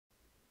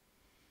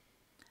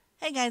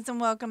Hey guys, and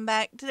welcome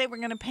back. Today we're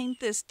going to paint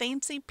this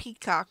fancy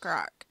peacock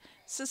rock.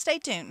 So stay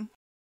tuned.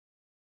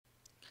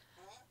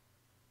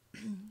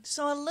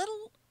 So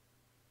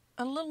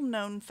a little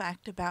known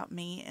fact about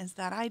me is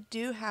that I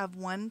do have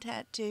one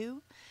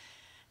tattoo,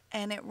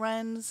 and it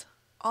runs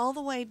all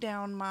the way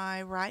down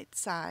my right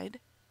side,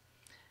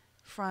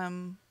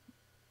 from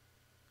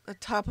the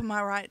top of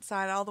my right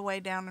side all the way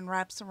down, and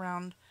wraps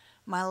around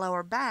my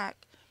lower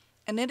back,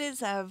 and it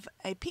is of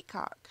a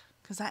peacock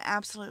because I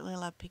absolutely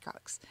love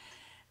peacocks.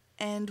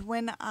 And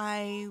when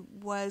I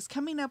was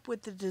coming up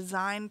with the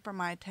design for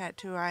my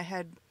tattoo, I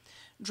had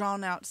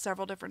drawn out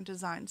several different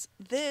designs.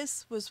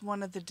 This was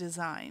one of the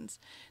designs.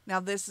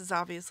 Now, this has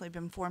obviously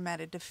been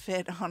formatted to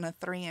fit on a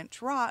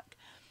 3-inch rock.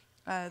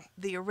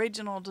 The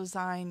original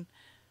design,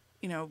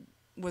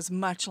 was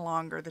much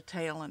longer. The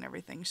tail and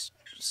everything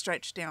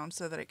stretched down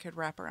so that it could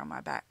wrap around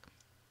my back.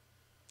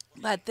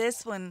 But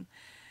this one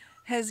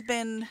has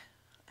been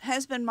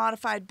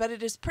modified, but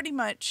it is pretty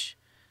much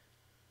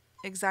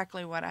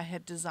exactly what I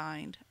had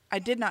designed. I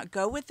did not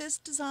go with this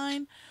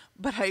design,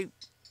 but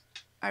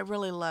I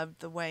really loved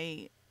the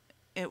way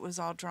it was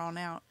all drawn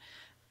out.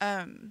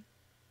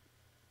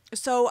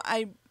 So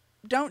I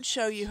don't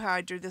show you how I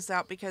drew this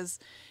out because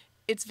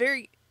it's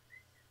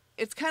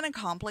kind of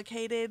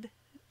complicated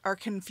or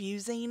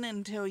confusing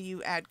until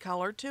you add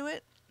color to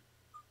it.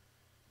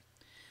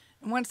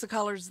 And once the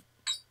color's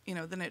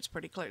then it's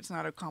pretty clear. It's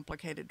not a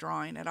complicated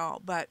drawing at all.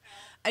 But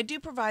I do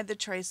provide the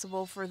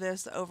traceable for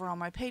this over on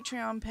my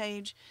Patreon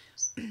page,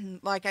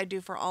 like I do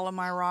for all of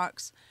my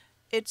rocks.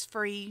 It's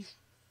free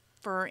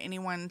for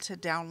anyone to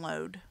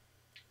download.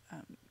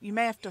 You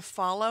may have to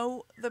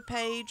follow the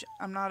page.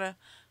 I'm not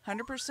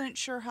 100%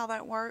 sure how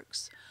that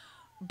works,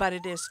 but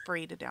it is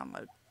free to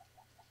download.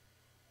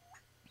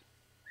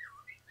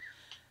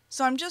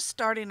 So I'm just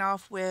starting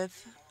off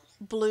with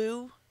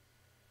blue.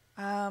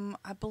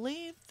 I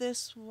believe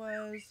this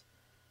was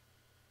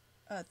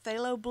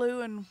phthalo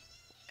blue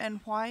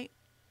and white.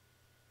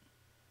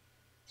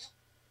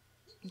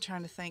 I'm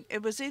trying to think.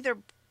 It was either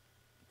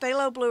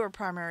phthalo blue or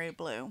primary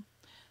blue.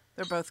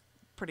 They're both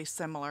pretty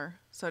similar,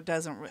 so it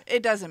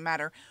doesn't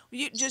matter.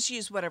 You just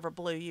use whatever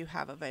blue you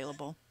have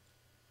available.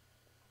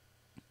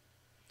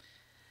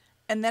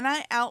 And then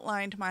I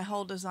outlined my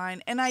whole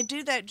design, and I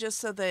do that just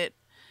so that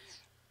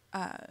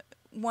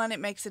one, it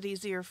makes it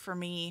easier for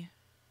me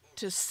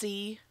to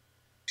see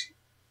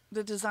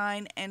the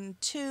design, and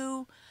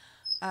two,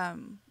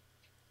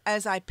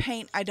 as I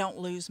paint, I don't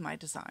lose my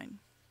design.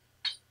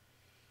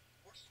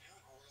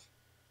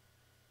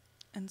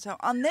 And so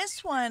on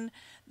this one,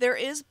 there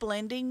is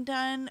blending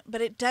done,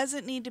 but it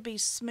doesn't need to be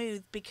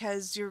smooth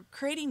because you're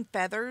creating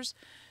feathers.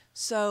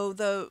 So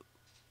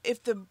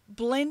if the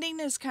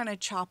blending is kind of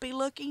choppy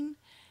looking,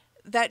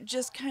 that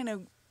just kind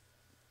of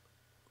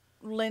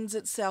lends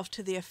itself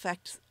to the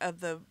effect of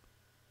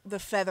the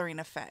feathering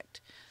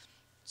effect.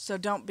 So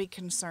don't be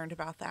concerned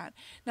about that.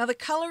 Now the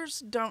colors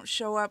don't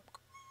show up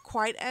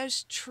quite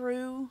as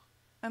true,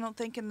 I don't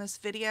think, in this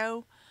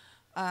video.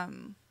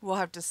 We'll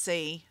have to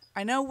see.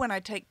 I know when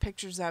I take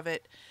pictures of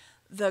it,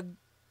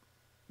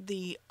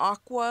 the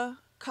aqua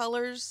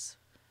colors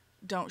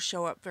don't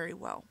show up very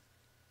well.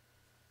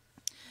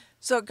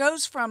 So it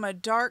goes from a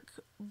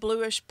dark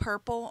bluish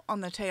purple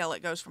on the tail.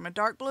 It goes from a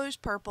dark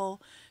bluish purple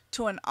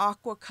to an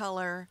aqua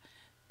color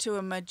to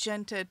a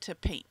magenta to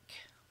pink.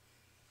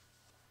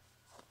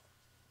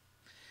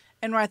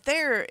 And right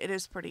there, it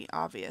is pretty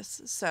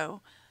obvious. So,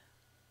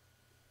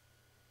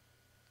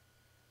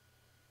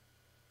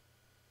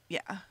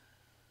 yeah,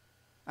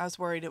 I was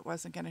worried it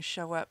wasn't going to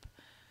show up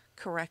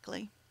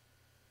correctly,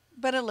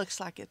 but it looks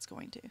like it's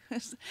going to.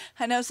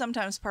 I know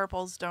sometimes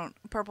purples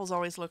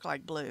always look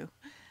like blue.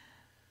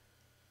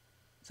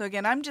 So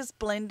again, I'm just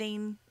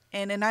blending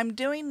in, and I'm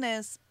doing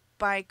this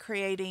by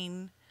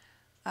creating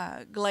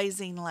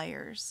glazing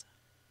layers.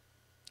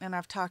 And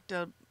I've talked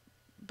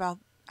about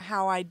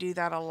how I do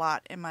that a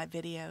lot in my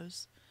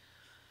videos.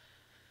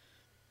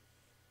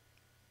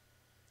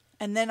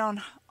 And then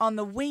on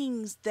the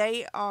wings,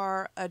 they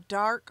are a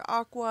dark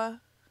aqua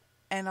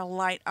and a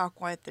light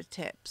aqua at the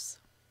tips.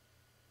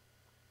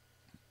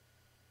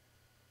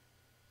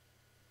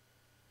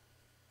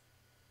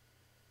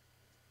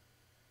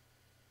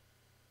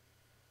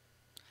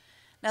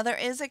 Now there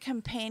is a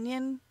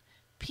companion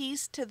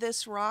piece to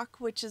this rock,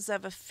 which is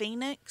of a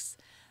phoenix.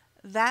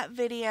 That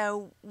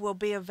video will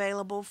be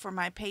available for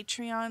my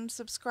Patreon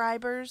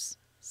subscribers,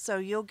 so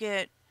you'll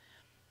get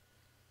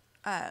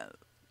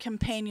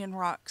companion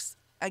rocks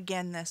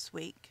again this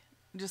week,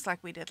 just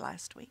like we did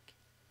last week.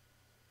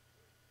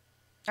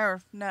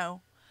 Or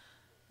no,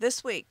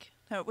 this week.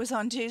 No, it was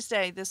on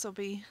Tuesday. This will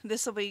be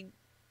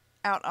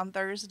out on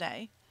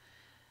Thursday.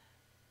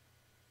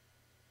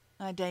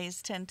 My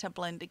days tend to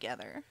blend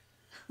together.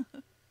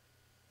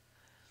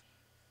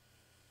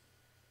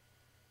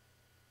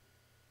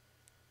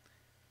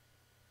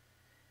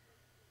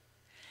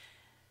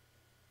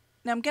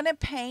 Now I'm going to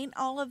paint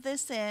all of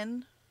this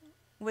in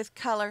with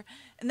color,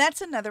 and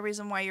that's another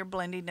reason why your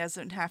blending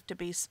doesn't have to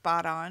be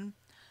spot on.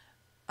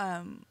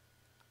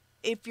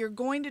 if you're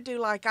going to do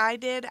like I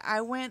did,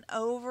 I went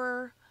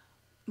over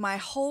my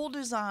whole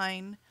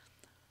design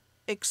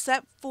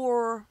except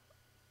for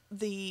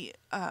the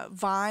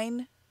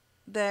vine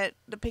that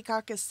the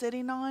peacock is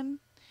sitting on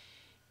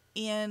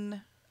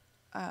in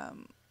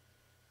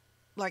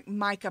like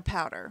mica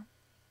powder.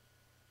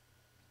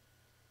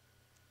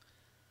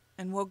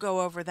 And we'll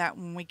go over that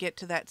when we get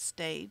to that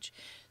stage.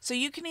 So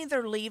you can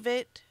either leave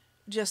it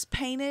just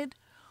painted,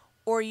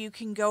 or you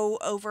can go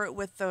over it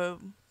with the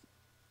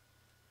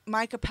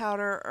mica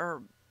powder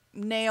or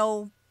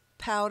nail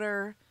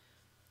powder,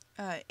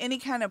 any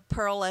kind of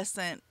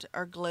pearlescent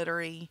or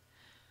glittery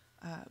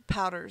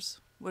powders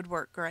would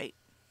work great.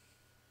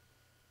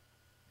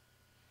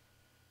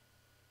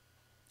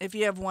 If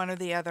you have one or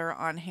the other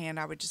on hand,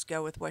 I would just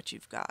go with what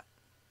you've got.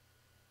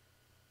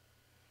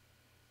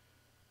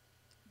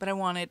 But I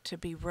want it to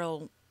be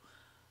real.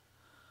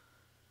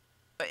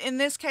 In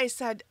this case,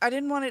 I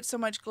didn't want it so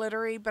much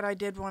glittery, but I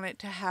did want it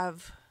to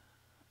have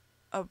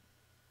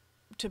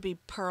to be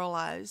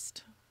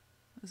pearlized.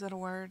 Is that a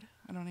word?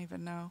 I don't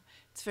even know.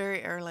 It's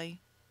very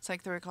early. It's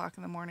like 3 o'clock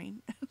in the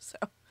morning. So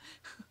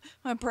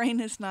my brain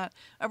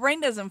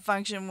doesn't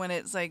function when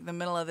it's like the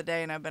middle of the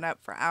day and I've been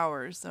up for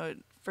hours. So it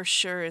for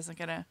sure isn't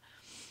going to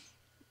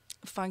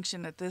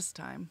function at this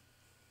time.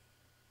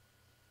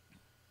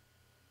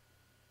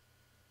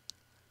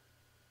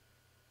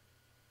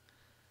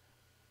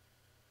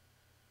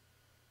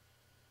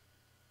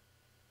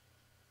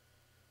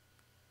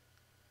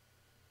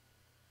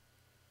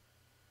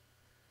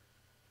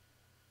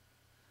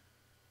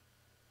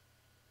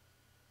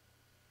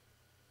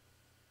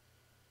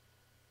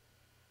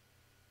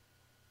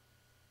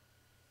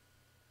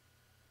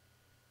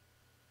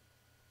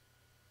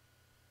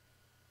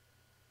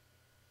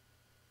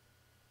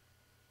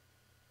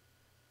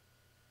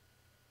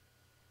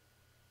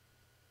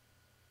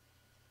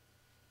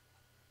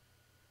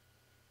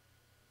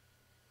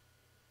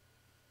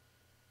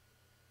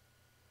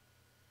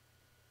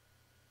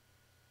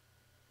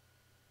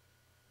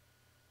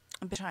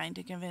 I've been trying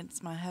to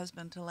convince my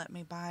husband to let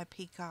me buy a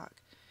peacock.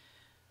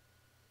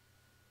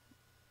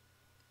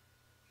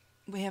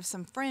 We have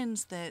some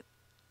friends that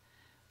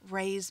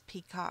raise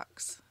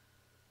peacocks,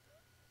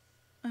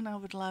 and I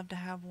would love to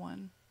have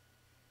one.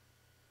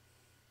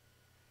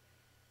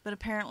 But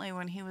apparently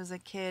when he was a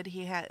kid,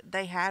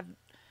 they had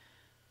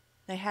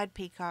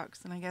peacocks,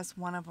 and I guess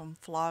one of them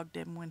flogged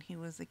him when he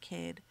was a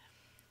kid.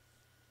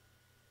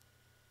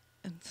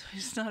 And so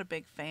he's not a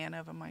big fan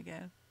of them, I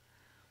guess.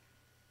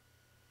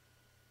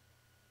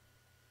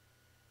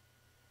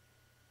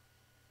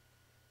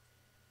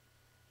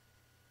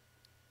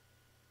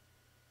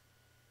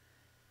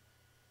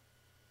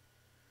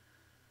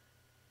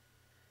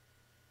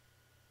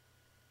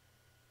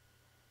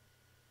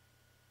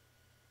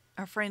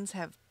 Our friends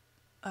have,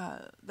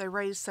 they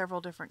raise several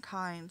different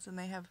kinds, and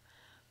they have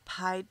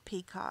pied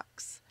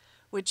peacocks,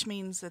 which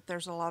means that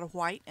there's a lot of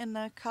white in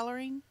the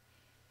coloring.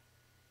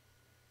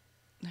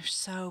 They're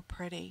so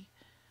pretty.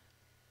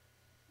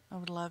 I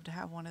would love to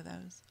have one of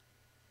those.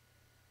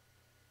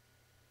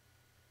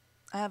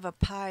 I have a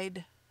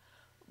pied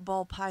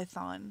ball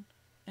python,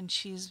 and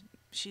she's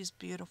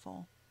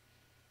beautiful.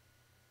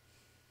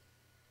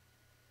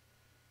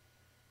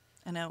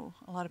 I know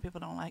a lot of people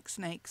don't like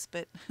snakes,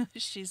 but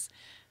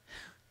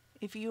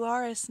if you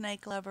are a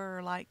snake lover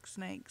or like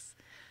snakes,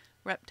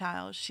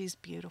 reptiles, she's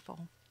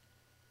beautiful.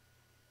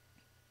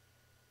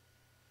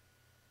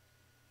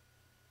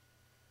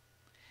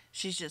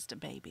 She's just a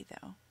baby,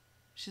 though.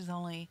 She's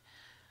only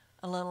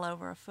a little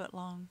over a foot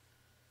long.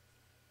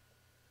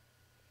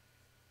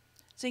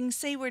 So you can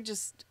see we're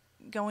just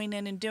going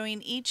in and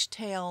doing each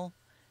tail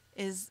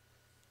is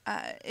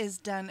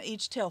done.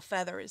 Each tail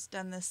feather is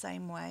done the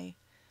same way.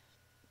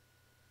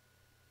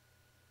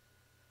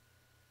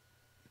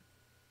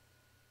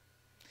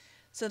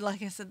 So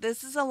like I said,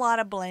 this is a lot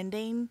of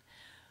blending,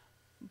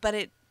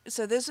 but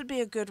so this would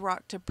be a good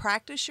rock to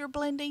practice your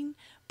blending,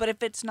 but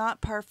if it's not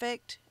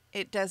perfect,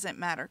 it doesn't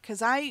matter.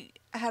 Because I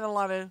had a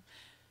lot of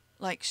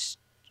like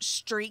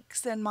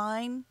streaks in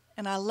mine,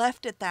 and I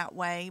left it that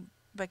way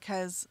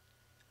because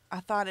I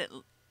thought it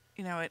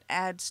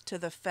adds to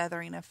the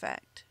feathering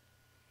effect.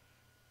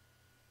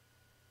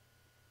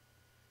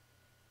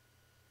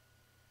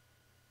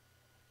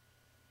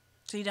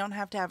 So you don't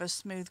have to have a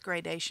smooth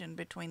gradation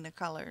between the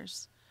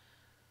colors.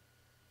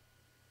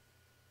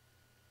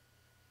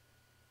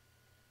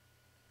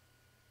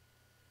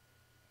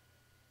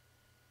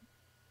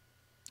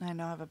 I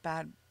know I have a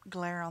bad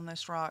glare on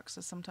this rock,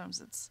 so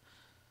sometimes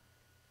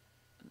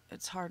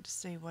it's hard to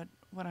see what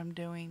I'm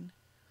doing.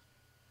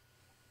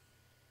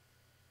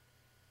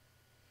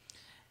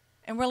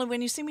 And really,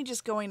 when you see me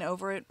just going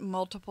over it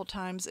multiple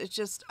times,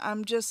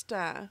 I'm just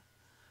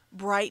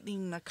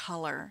brightening the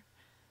color,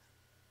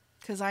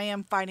 because I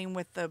am fighting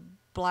with the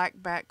black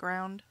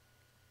background.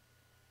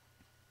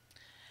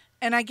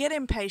 And I get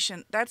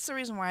impatient. That's the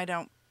reason why I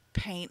don't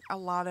paint a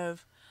lot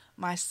of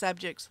my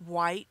subjects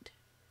white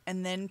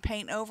and then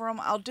paint over them.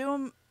 I'll do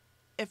them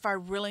if I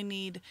really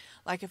need,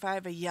 like if I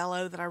have a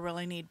yellow that I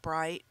really need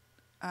bright.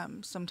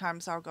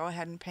 Sometimes I'll go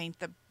ahead and paint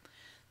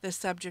the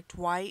subject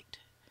white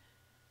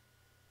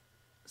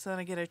so that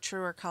I get a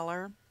truer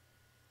color.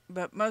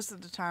 But most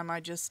of the time I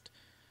just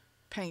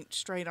paint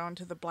straight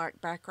onto the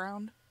black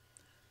background,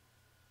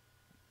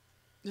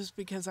 just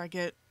because I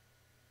get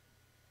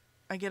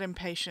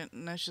impatient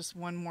and that's just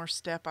one more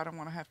step I don't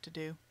want to have to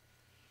do.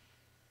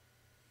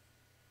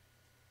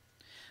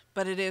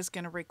 But it is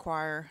going to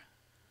require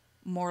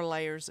more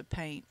layers of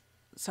paint.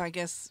 So I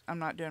guess I'm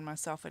not doing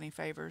myself any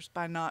favors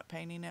by not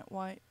painting it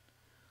white.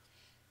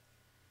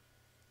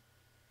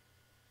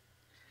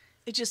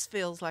 It just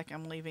feels like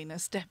I'm leaving a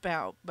step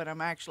out, but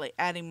I'm actually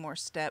adding more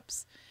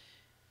steps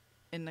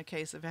in the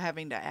case of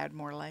having to add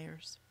more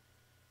layers.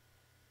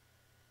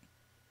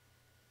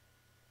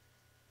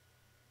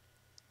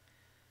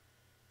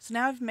 So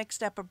now I've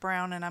mixed up a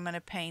brown and I'm going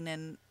to paint,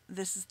 and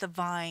this is the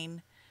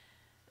vine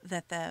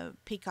that the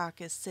peacock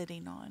is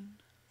sitting on.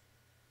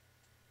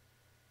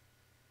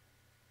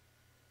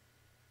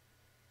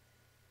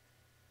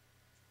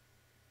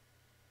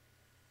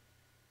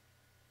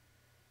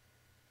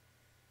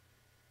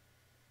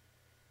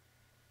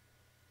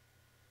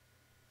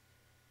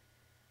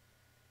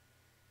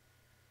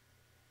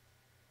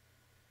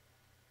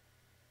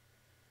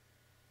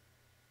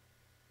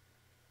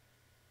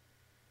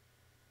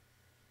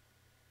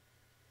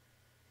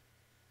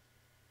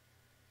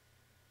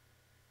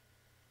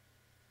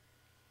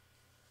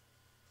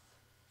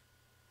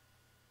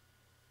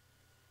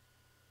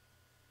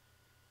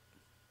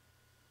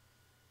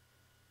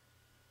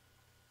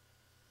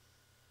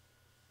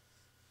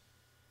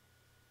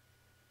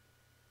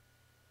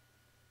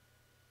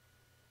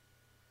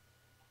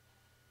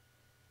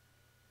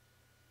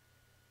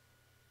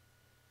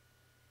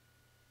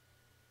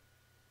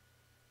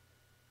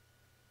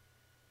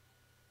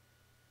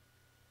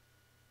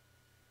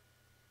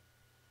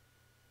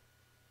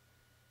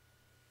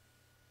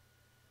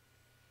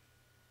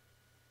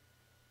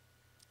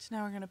 So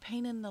now we're going to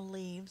paint in the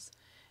leaves.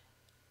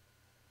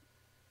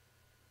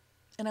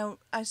 And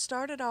I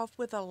started off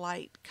with a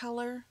light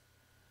color.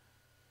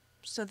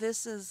 So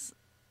this is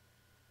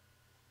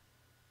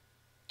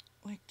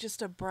like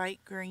just a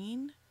bright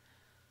green.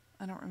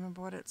 I don't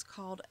remember what it's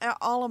called.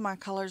 All of my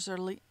colors are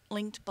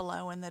linked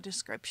below in the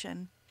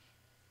description.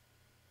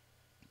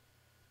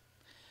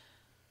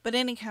 But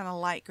any kind of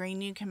light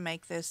green, you can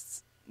make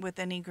this with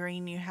any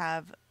green you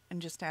have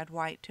and just add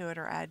white to it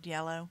or add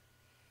yellow.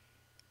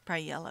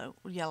 Probably yellow.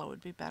 Yellow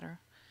would be better.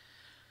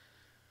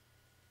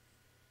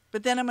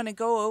 But then I'm going to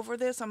go over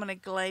this. I'm going to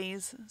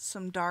glaze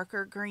some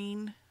darker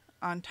green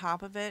on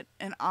top of it.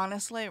 And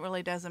honestly, it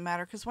really doesn't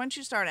matter, because once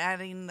you start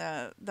adding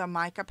the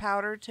mica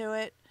powder to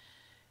it,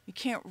 you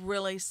can't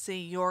really see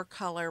your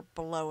color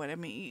below it. I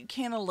mean, you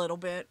can a little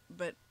bit,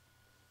 but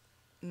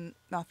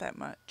not that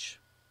much.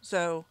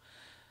 So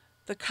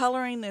the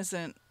coloring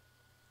isn't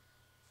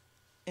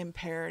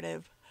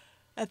imperative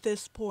at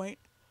this point.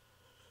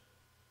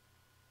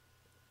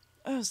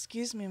 Oh,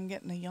 excuse me, I'm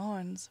getting the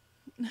yawns.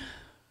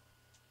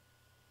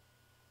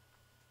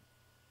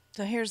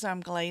 So here's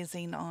I'm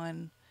glazing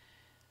on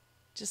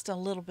just a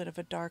little bit of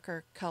a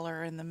darker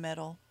color in the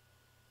middle.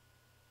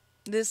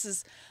 This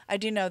is, I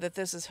do know that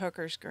this is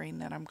hooker's green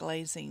that I'm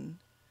glazing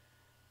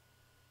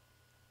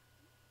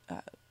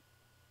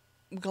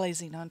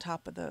on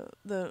top of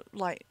the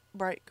light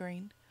bright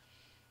green.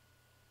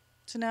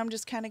 So now I'm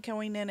just kind of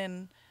going in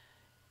and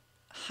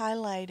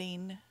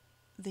highlighting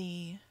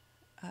the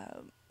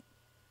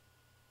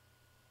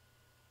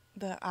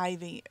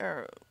ivy,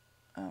 or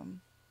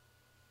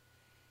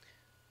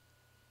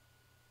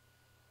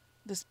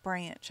this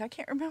branch. I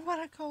can't remember what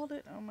I called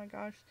it. Oh my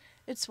gosh.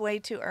 It's way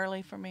too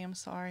early for me. I'm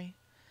sorry.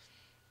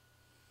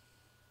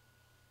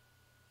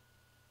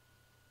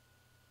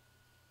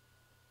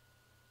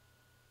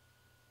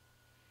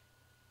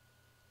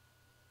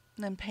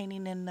 And then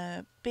painting in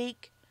the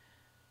beak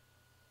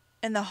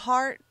and the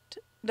heart.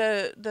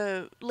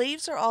 The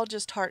leaves are all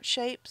just heart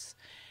shapes,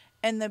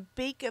 and the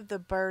beak of the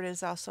bird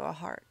is also a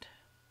heart.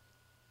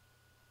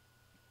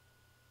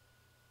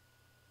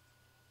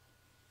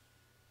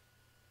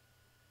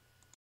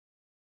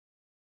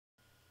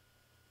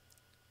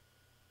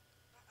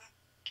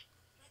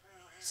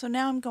 So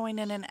now I'm going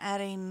in and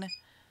adding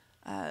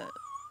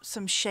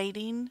some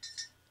shading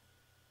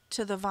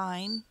to the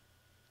vine.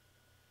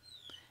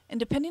 And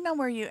depending on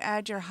where you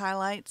add your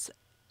highlights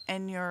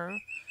and your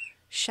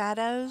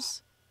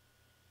shadows,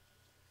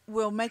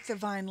 will make the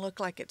vine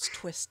look like it's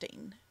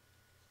twisting.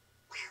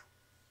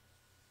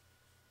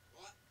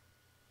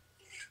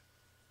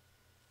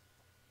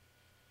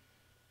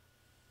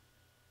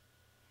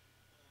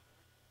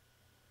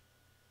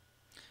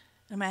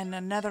 I'm adding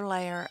another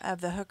layer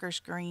of the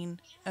hooker's green.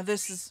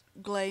 This is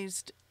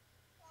glazed,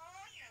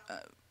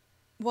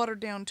 watered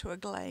down to a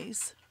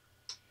glaze.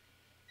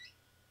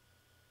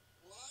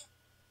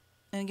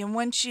 And again,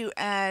 once you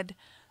add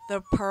the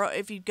pearl,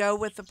 if you go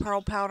with the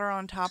pearl powder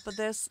on top of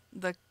this,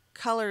 the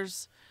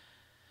colors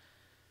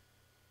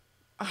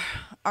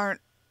are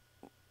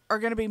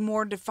going to be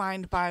more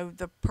defined by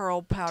the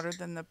pearl powder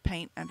than the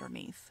paint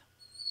underneath.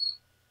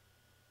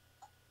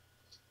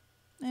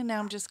 And now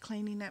I'm just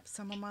cleaning up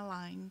some of my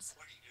lines.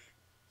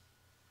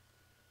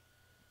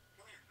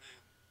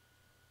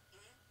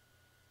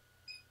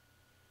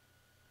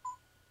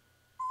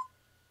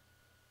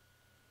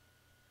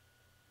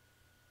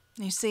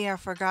 You see, I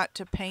forgot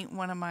to paint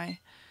one of my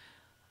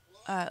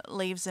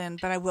leaves in,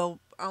 but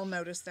I'll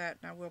notice that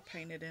and I will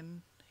paint it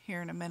in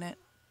here in a minute.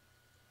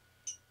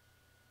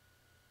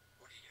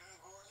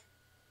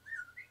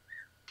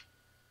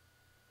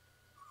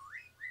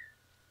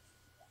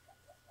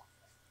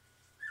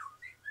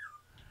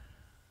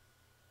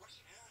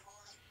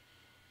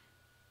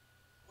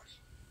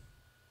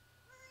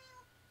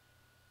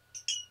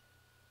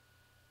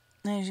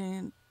 As you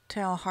can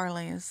tell,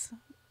 Harley is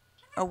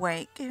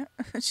awake.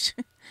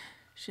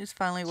 She's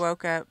finally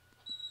woke up.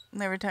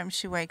 And every time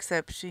she wakes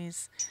up, she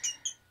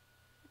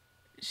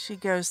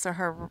goes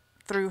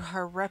through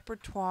her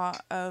repertoire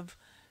of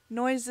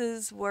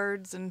noises,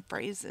 words, and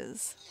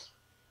phrases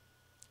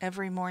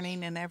every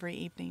morning and every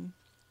evening.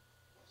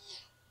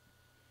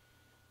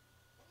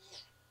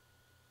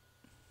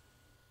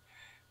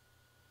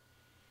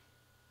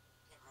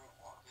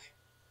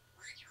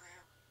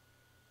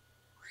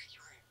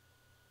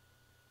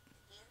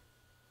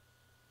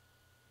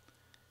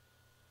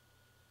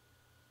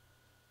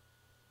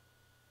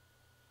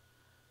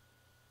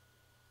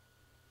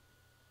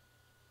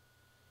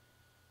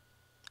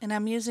 And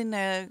I'm using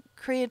the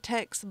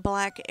Liquitex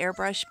black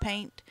airbrush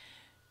paint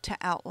to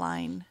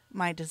outline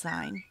my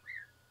design.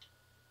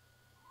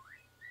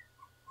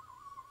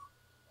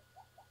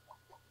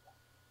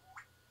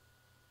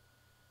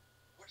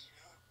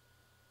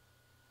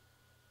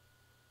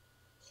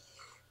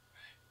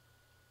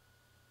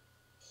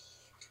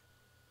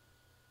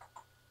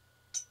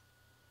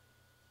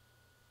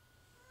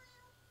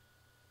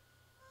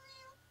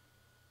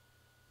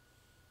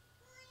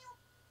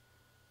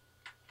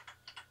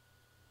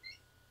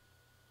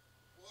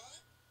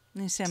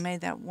 You see I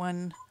made that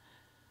one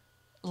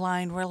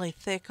line really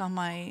thick on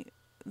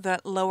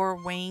that lower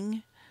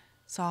wing,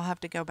 so I'll have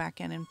to go back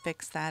in and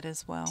fix that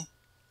as well.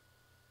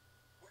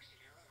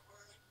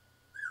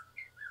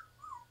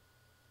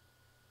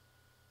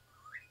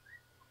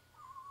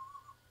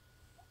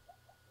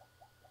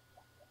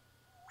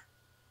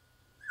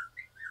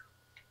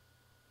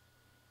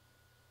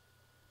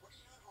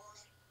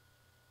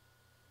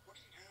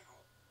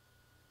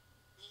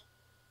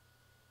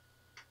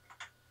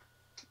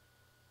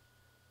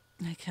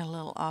 I get a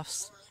little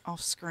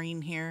off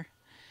screen here,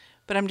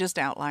 but I'm just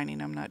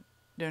outlining. I'm not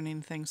doing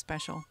anything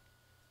special.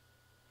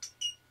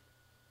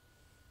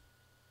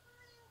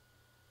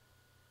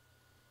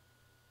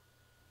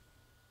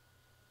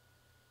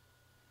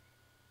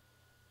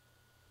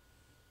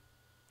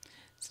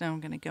 So now I'm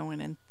going to go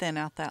in and thin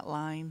out that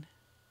line.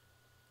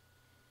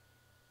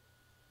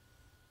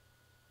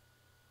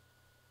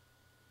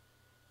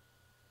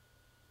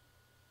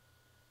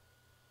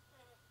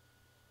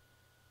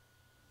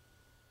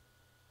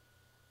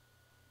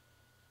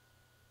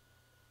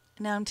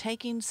 Now I'm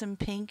taking some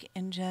pink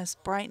and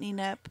just brightening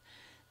up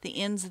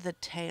the ends of the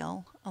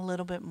tail a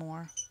little bit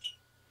more.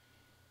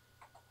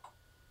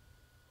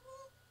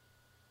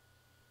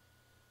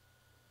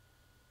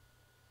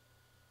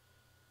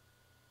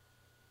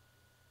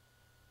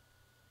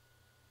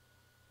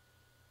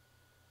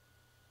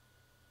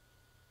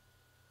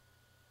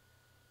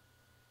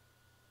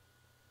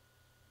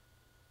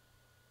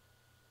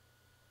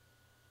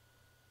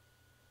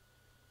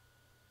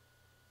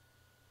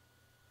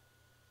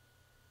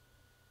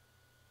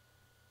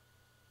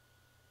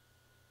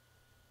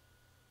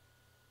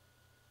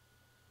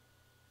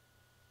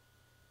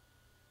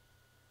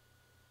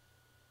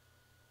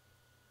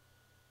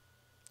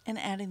 And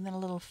adding the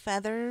little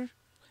feather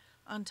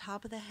on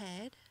top of the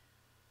head.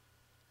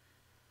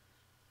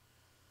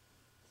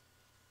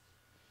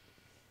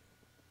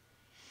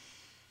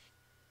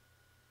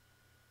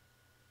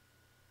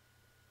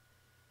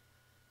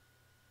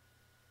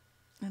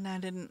 And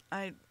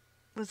I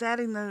was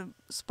adding the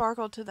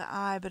sparkle to the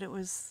eye, but it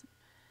was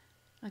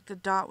like the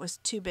dot was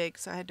too big,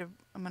 so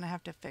I'm going to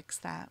have to fix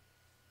that.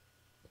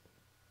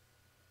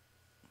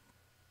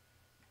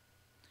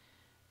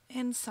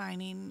 And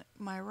signing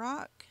my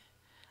rock.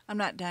 I'm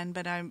not done,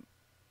 but I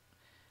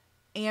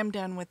am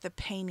done with the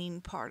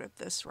painting part of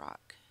this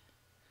rock.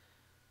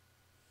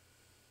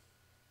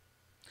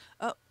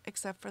 Oh,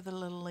 except for the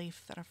little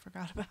leaf that I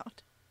forgot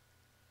about.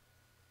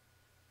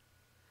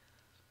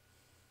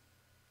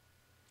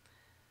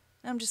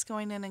 I'm just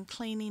going in and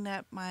cleaning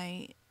up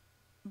my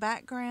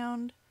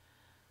background.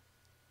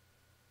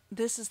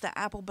 This is the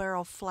Apple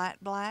Barrel Flat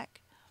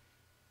Black.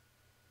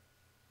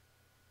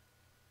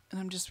 And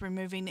I'm just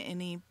removing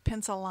any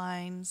pencil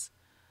lines.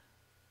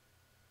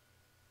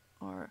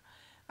 Or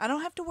I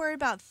don't have to worry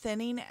about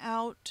thinning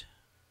out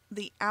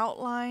the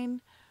outline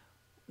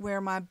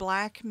where my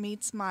black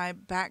meets my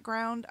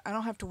background. I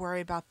don't have to worry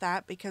about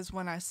that because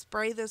when I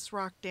spray this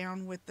rock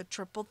down with the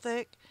triple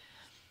thick,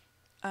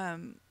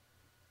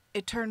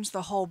 it turns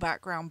the whole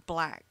background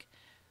black.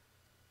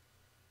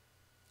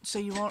 So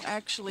you won't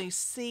actually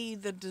see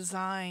the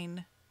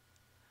design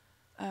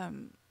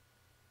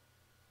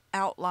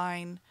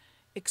outline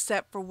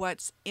except for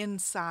what's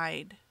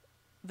inside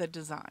the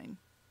design.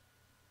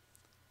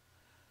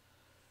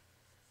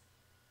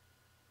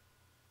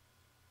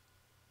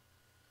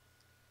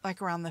 Like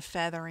around the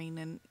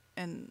feathering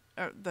and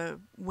the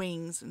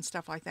wings and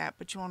stuff like that,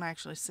 but you won't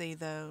actually see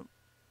the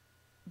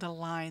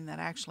line that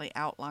actually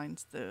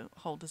outlines the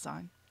whole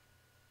design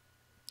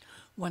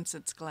once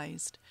it's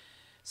glazed.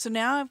 So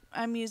now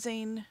I'm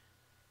using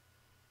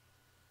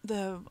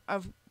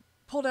I've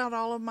pulled out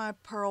all of my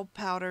pearl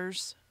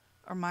powders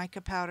or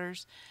mica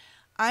powders.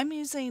 I'm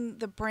using,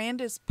 the brand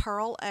is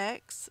Pearl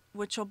X,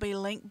 which will be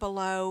linked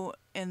below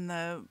in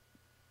the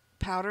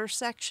powder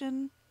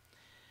section.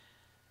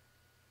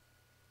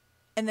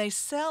 And they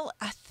sell,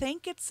 I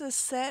think it's a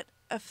set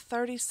of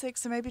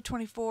 36 and maybe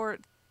 24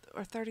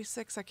 or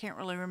 36, I can't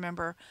really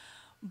remember.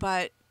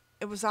 But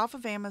it was off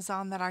of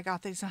Amazon that I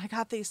got these, and I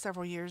got these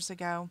several years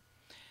ago.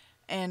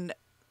 And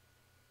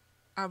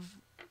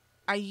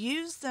I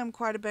used them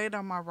quite a bit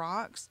on my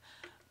rocks,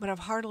 but I've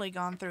hardly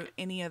gone through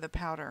any of the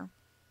powder.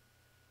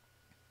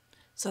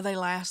 So they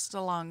last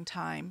a long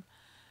time.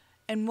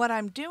 And what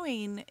I'm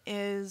doing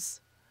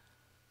is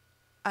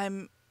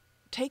I'm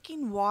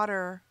taking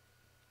water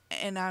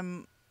and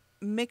I'm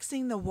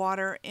mixing the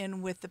water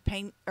in with the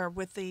paint, or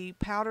with the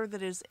powder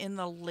that is in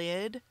the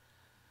lid,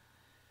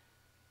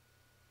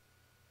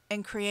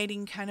 and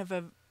creating kind of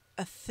a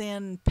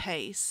thin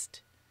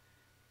paste,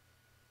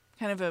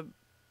 kind of a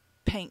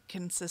paint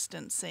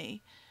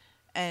consistency,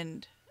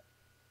 and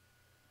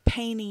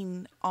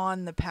painting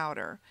on the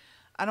powder.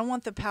 I don't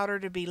want the powder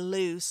to be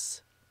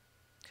loose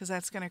because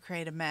that's going to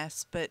create a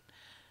mess, but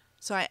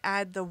so I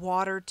add the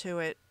water to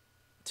it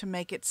to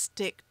make it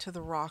stick to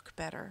the rock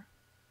better.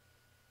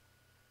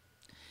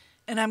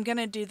 And I'm going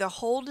to do the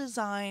whole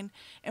design,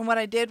 and what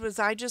I did was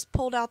I just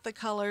pulled out the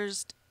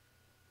colors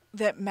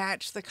that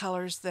match the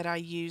colors that I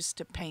used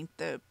to paint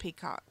the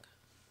peacock.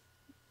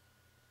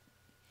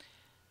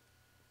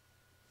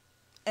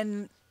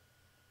 And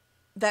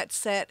that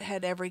set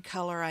had every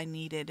color I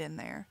needed in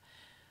there.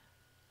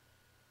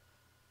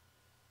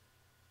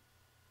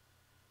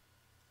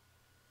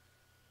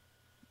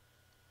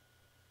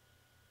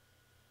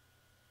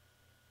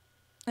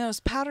 Now, those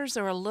powders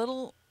are a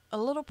little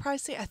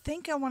pricey. I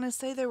think I want to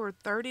say they were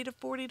 $30 to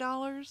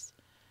 $40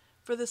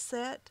 for the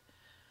set.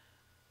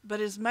 But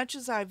as much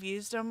as I've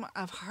used them,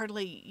 I've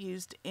hardly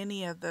used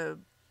any of the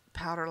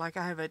powder. Like,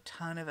 I have a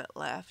ton of it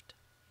left.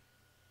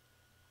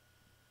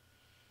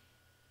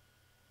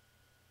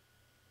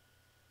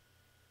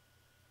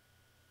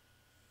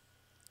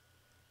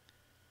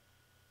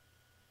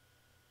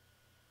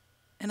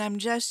 And I'm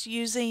just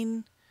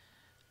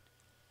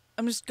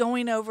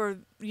going over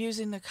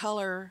using the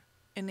color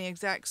in the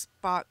exact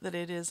spot that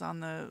it is on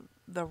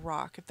the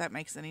rock, if that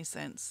makes any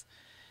sense.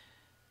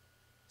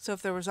 So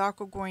if there was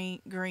aqua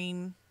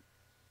green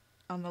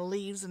on the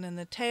leaves and in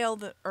the tail,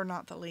 or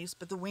not the leaves,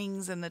 but the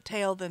wings and the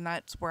tail, then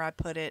that's where I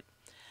put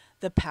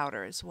the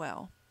powder as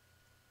well.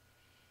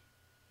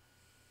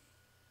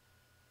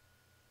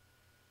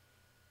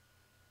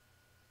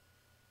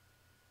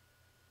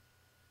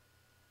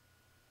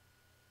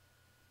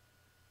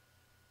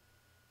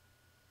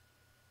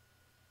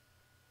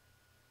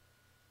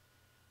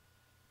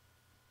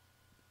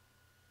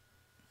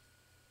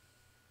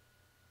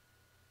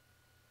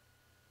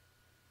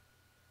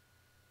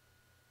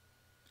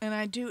 And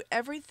I do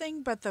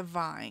everything but the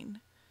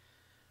vine.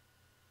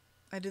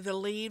 I do the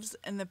leaves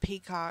and the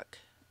peacock,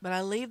 but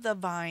I leave the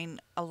vine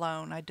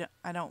alone.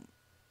 I don't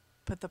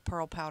put the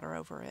pearl powder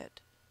over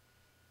it.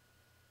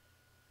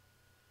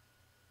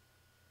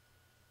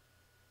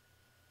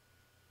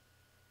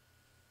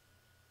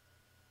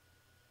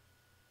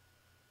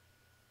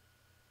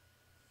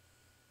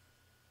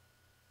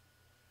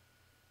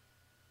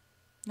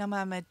 Now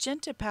my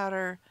magenta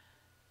powder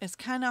is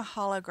kind of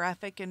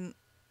holographic in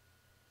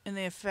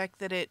the effect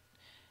that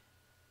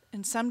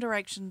in some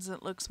directions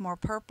it looks more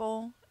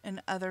purple,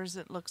 in others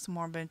it looks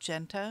more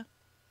magenta.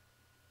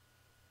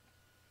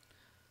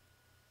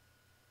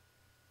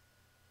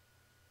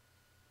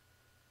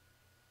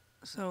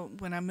 So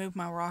when I move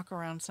my rock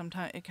around,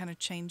 sometimes it kind of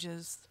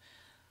changes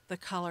the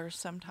color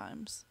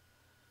sometimes,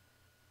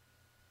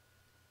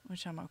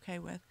 which I'm okay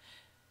with.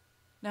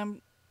 Now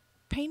I'm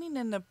painting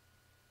in the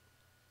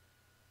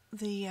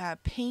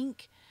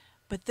pink,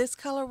 but this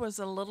color was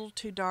a little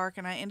too dark,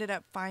 and I ended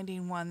up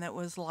finding one that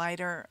was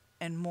lighter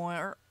and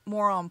more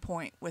on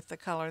point with the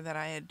color that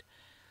I had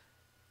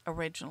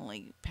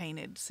originally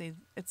painted. See,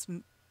 it's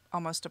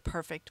almost a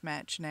perfect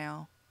match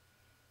now.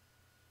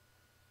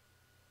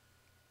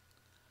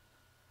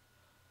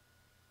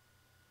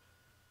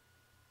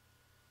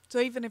 So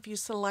even if you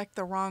select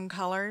the wrong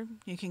color,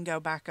 you can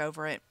go back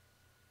over it.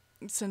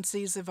 Since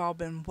these have all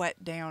been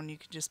wet down, you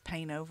can just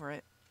paint over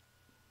it.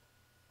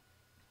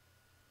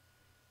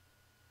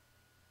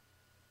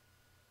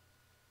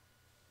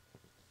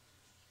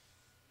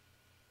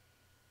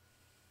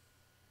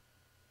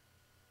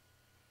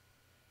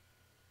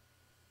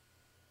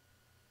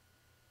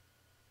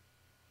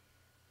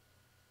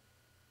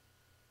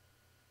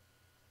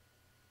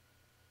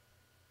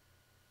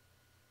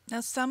 Now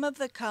some of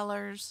the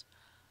colors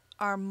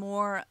are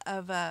more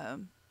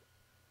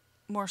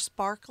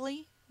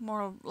sparkly,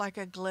 more like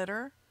a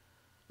glitter,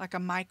 like a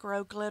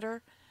micro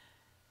glitter,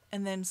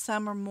 and then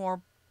some are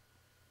more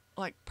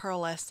like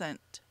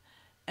pearlescent.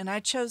 And I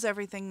chose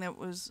everything that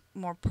was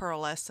more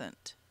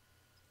pearlescent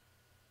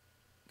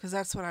because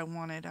that's what I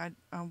wanted. I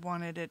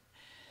wanted it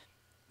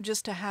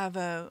just to have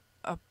a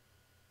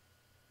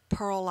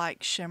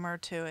pearl-like shimmer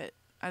to it.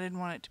 I didn't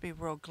want it to be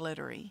real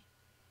glittery.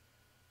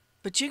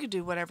 But you could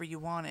do whatever you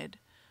wanted.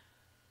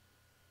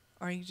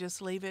 Or you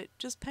just leave it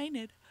just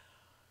painted.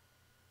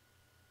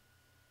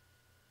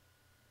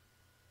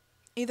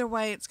 Either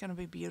way, it's going to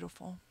be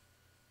beautiful.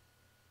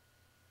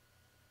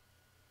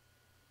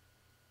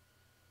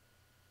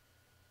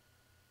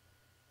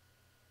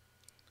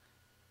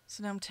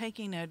 So now I'm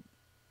taking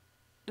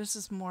this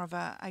is more of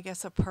a, I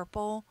guess, a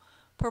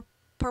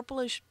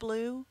purplish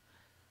blue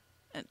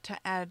to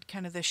add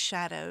kind of the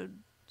shadows.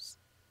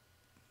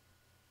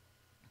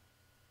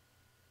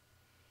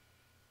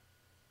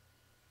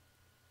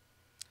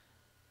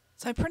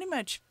 So I pretty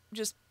much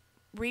just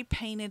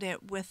repainted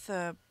it with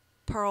the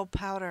pearl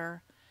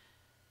powder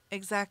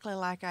exactly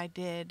like I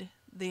did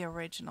the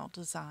original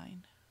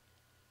design.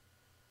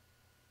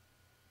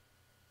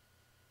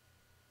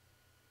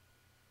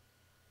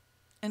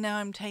 And now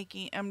I'm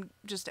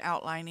just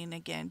outlining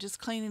again, just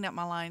cleaning up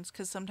my lines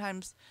because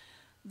sometimes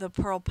the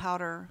pearl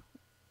powder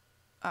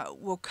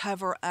will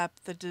cover up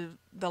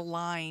the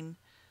line,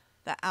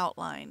 the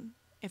outline,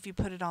 if you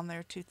put it on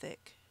there too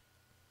thick.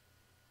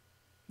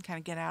 Kind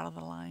of get out of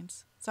the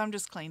lines. So I'm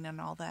just cleaning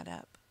all that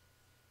up.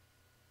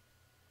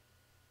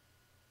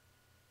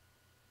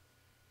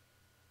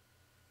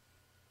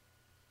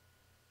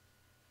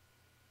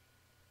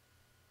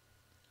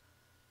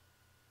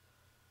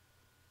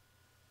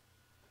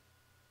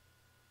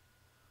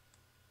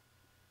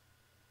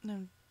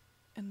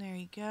 And there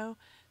you go.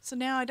 So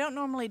now I don't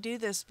normally do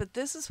this, but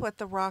this is what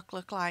the rock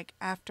looked like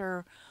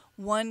after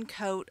one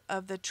coat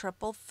of the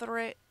triple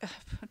thick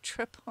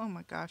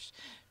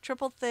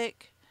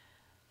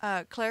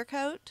clear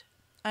coat.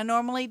 I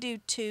normally do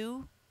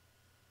 2,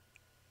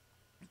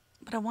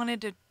 but I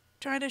wanted to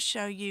try to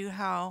show you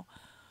how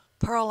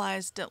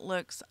pearlized it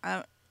looks.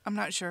 I'm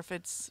not sure if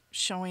it's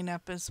showing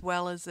up as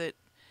well as it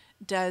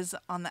does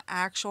on the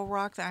actual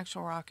rock. The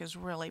actual rock is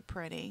really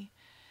pretty.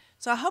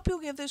 So I hope you'll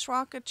give this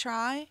rock a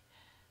try.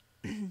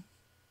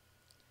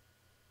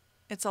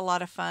 It's a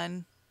lot of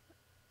fun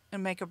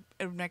and it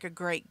would make a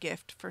great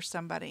gift for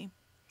somebody.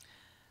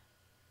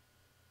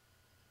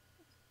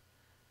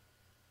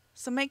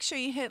 So make sure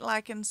you hit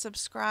like and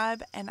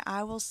subscribe, and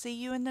I will see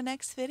you in the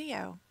next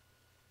video.